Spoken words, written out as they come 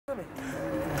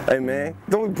Hey man,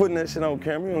 don't be putting that shit on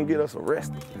camera. You gonna get us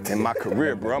arrested. In my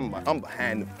career, bro, I'm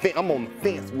behind the fence. I'm on the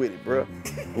fence with it, bro.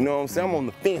 You know what I'm saying? I'm on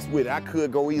the fence with it. I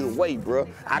could go either way, bro.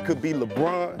 I could be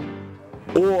LeBron,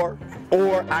 or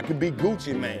I could be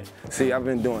Gucci Man. See, I've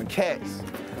been doing cats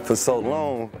for so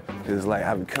long. It's like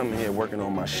I've been coming here working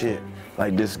on my shit.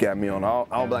 Like this got me on all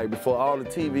like before all the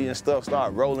TV and stuff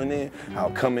started rolling in, I'll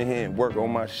come in here and work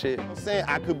on my shit. You know what I'm saying?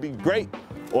 I could be great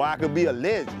or I could be a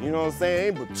legend, you know what I'm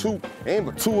saying? Ain't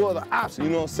but two other options,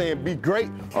 you know what I'm saying? Be great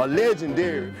or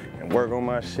legendary and work on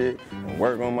my shit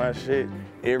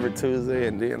every Tuesday,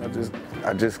 and then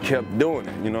I just kept doing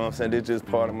it, you know what I'm saying? This is just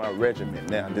part of my regimen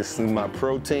now. This is my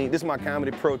protein, this is my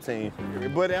comedy protein.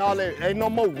 But all that ain't no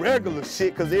more regular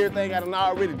shit, cause everything I done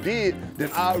already did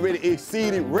then already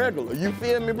exceeded regular. You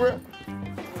feel me, bro?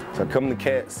 So come to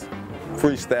Cats,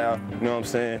 freestyle, you know what I'm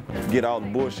saying? Get all the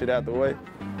bullshit out the way,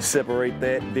 separate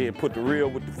that, then put the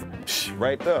real with the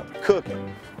right there,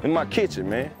 cooking. In my kitchen,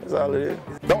 man, that's all it is.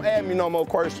 Don't add me no more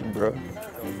questions, bro.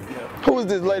 Who is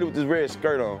this lady with this red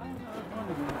skirt on?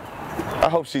 I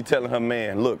hope she telling her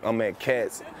man, look, I'm at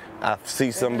Cats, I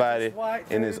see somebody,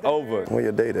 and it's over. Where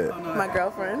your date at? My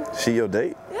girlfriend. She your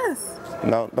date? Yes.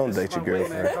 No, don't date your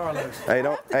girlfriend.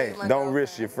 Don't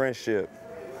risk your friendship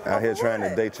out here trying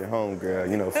to date your home girl.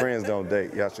 You know, friends don't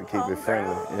date. Y'all should keep it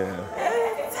friendly.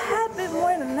 Yeah. A tad bit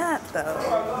more than that,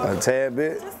 though. A tad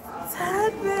bit? Just a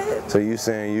tad bit. So you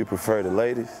saying you prefer the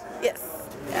ladies? Yes.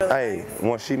 Hey,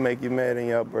 once she make you mad and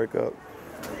y'all break up,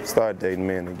 start dating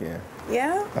men again.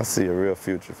 Yeah? I see a real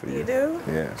future for you. You do?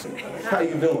 Yeah. How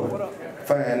you doing?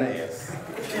 Fine ass.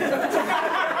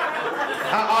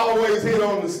 I always hit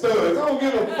on the studs. I don't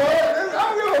give a fuck.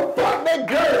 I don't give a fuck. They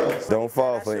girls. Don't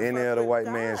fall for any other white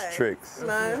man's tricks.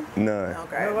 None? None.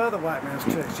 Okay. No other white man's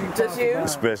tricks. Just you?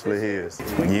 Especially his.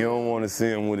 You don't want to see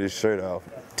him with his shirt off.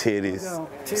 Titties,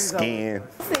 skin.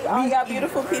 See all y'all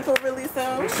beautiful people really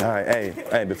soon. All right,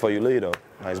 hey, before you leave though,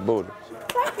 nice booty.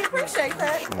 Thank you, appreciate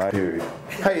that. All right, period.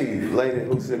 Hey, lady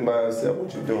who's sitting by herself,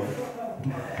 what you doing?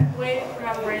 Waiting for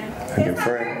my friend. Your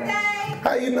friend?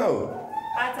 How you know?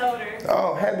 I told her.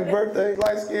 Oh, happy birthday,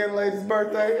 light-skinned lady's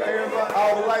birthday. Everybody,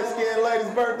 all the light-skinned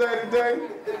ladies' birthday today.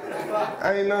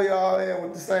 I didn't know y'all had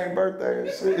with the same birthday.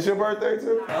 It's your birthday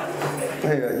too?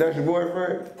 Yeah, that's your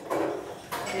boyfriend?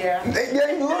 Yeah. They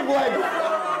ain't look like it.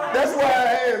 That's why I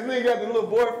asked. Nigga got the little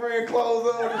boyfriend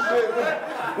clothes on and shit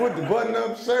with the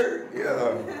button-up shirt.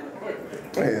 Yeah.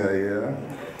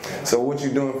 So what you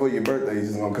doing for your birthday? You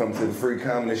just gonna come to the free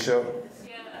comedy show?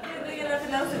 Yeah, I didn't get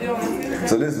nothing else to do on my Tuesday.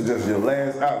 So this is just your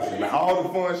last option. Now, all the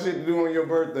fun shit to do on your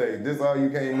birthday, this all you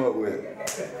came up with.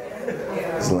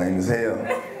 It's lame as hell.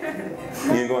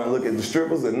 You ain't gonna look at the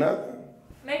strippers or nothing?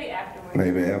 Maybe afterwards.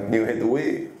 Maybe after. You gonna hit the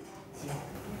wig?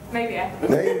 Maybe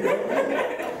afterwards. There you go.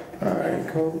 All right,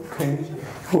 cool.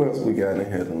 Who else we got in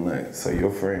here tonight? So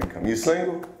your friend come. You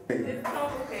single? It's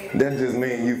complicated. That just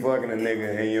means you fucking a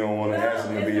nigga and you don't want to ask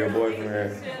him to be your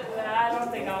boyfriend. But I don't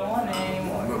think I want it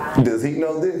anymore. Does he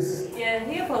know this? Yeah,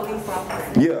 he a police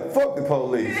officer. Yeah, fuck the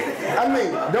police. I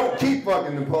mean, don't keep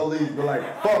fucking the police, but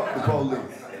like, fuck the police.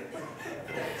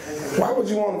 Why would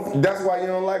you want to? That's why you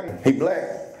don't like him? He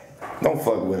black. Don't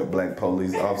fuck with a black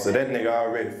police officer. That nigga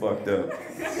already fucked up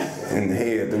in the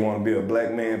head to want to be a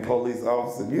black man police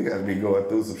officer. You gotta be going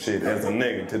through some shit as a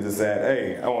nigga to decide,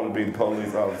 hey, I want to be the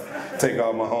police officer. Take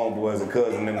all my homeboys and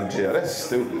cousins in the jail. That's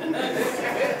stupid.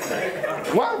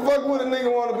 Why the fuck would a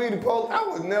nigga want to be the police? I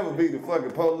would never be the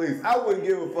fucking police. I wouldn't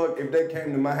give a fuck if they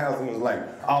came to my house and was like,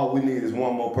 all we need is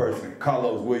one more person.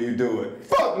 Karlous, will you do it?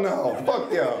 Fuck no.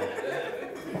 Fuck y'all.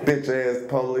 Bitch ass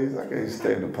police. I can't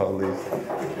stand the police.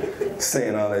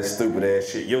 Saying all that stupid ass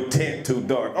shit. Your tent too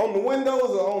dark. On the windows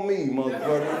or on me,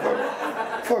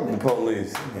 motherfucker? Fuck the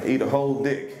police. Eat a whole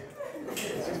dick.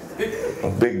 A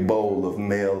big bowl of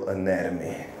male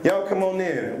anatomy. Y'all come on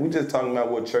in. We just talking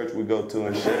about what church we go to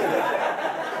and shit.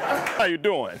 How you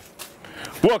doing?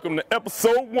 Welcome to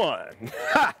episode 1.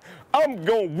 Ha! I'm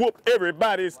gonna whoop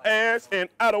everybody's ass and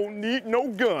I don't need no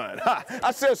gun. Ha!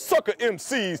 I said sucker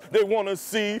MCs, they wanna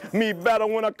see me battle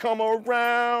when I come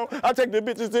around. I take the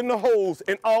bitches in the holes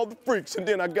and all the freaks and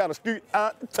then I got a street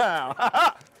out the town. Ha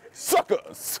ha!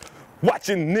 Suckers,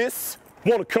 watching this,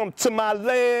 wanna come to my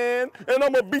land and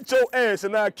I'ma beat your ass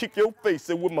and I kick your face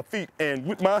in with my feet and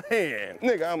with my hand.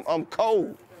 Nigga, I'm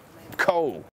cold.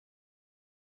 Cold.